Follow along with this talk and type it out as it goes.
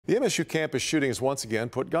The MSU campus shooting has once again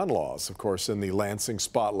put gun laws, of course, in the Lansing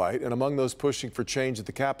spotlight. And among those pushing for change at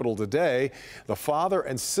the Capitol today, the father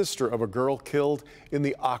and sister of a girl killed in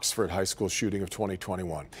the Oxford high school shooting of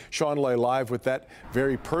 2021. Sean Lay live with that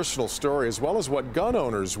very personal story, as well as what gun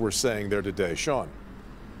owners were saying there today. Sean.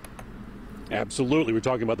 Absolutely. We're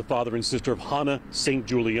talking about the father and sister of Hannah St.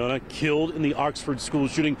 Juliana, killed in the Oxford school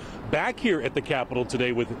shooting, back here at the Capitol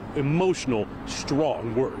today with emotional,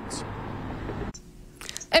 strong words.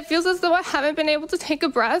 It feels as though I haven't been able to take a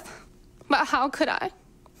breath, but how could I?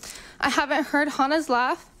 I haven't heard Hannah's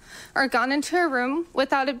laugh or gone into her room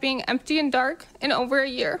without it being empty and dark in over a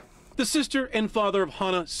year. The sister and father of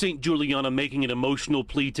Hannah St. Juliana making an emotional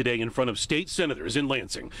plea today in front of state senators in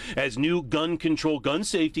Lansing as new gun control, gun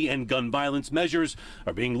safety, and gun violence measures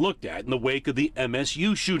are being looked at in the wake of the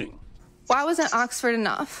MSU shooting. Why wasn't Oxford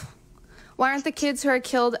enough? Why aren't the kids who are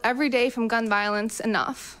killed every day from gun violence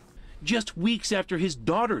enough? Just weeks after his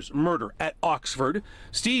daughter's murder at Oxford,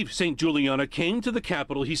 Steve St. Juliana came to the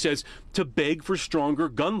Capitol, he says, to beg for stronger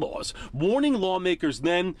gun laws, warning lawmakers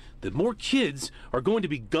then that more kids are going to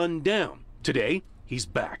be gunned down. Today, he's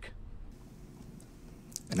back.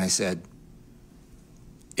 And I said,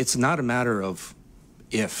 it's not a matter of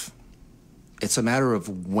if, it's a matter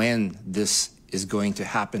of when this is going to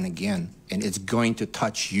happen again, and it's going to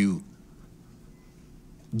touch you.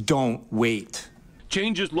 Don't wait.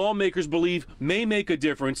 Changes lawmakers believe may make a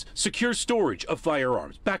difference: secure storage of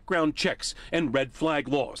firearms, background checks, and red flag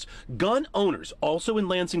laws. Gun owners also in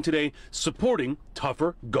Lansing today supporting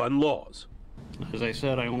tougher gun laws. As I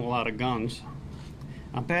said, I own a lot of guns.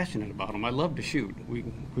 I'm passionate about them. I love to shoot.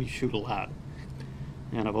 We shoot a lot.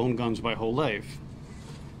 And I've owned guns my whole life.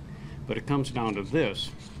 But it comes down to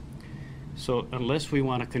this. So unless we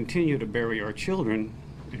want to continue to bury our children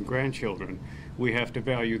and grandchildren, we have to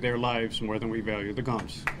value their lives more than we value the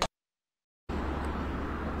guns.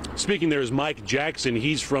 Speaking there is Mike Jackson.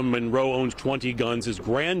 He's from Monroe, owns 20 guns. His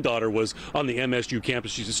granddaughter was on the MSU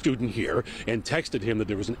campus. She's a student here, and texted him that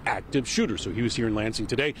there was an active shooter. So he was here in Lansing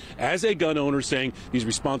today as a gun owner, saying these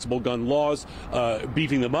responsible gun laws,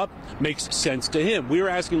 beefing them up, makes sense to him. We were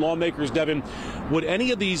asking lawmakers, Devin, would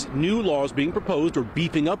any of these new laws being proposed or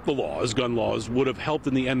beefing up the laws, gun laws, would have helped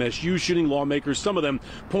in the MSU shooting? Lawmakers, some of them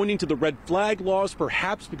pointing to the red flag laws,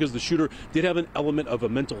 perhaps because the shooter did have an element of a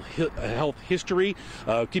mental health history.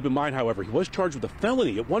 Keep in mind, however, he was charged with a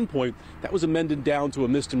felony at one point. That was amended down to a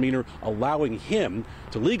misdemeanor, allowing him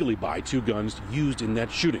to legally buy 2 guns used in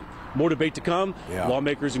that shooting. More debate to come. Yeah.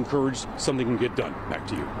 Lawmakers encourage something can get done. Back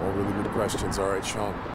to you. All really good questions. All right, Sean.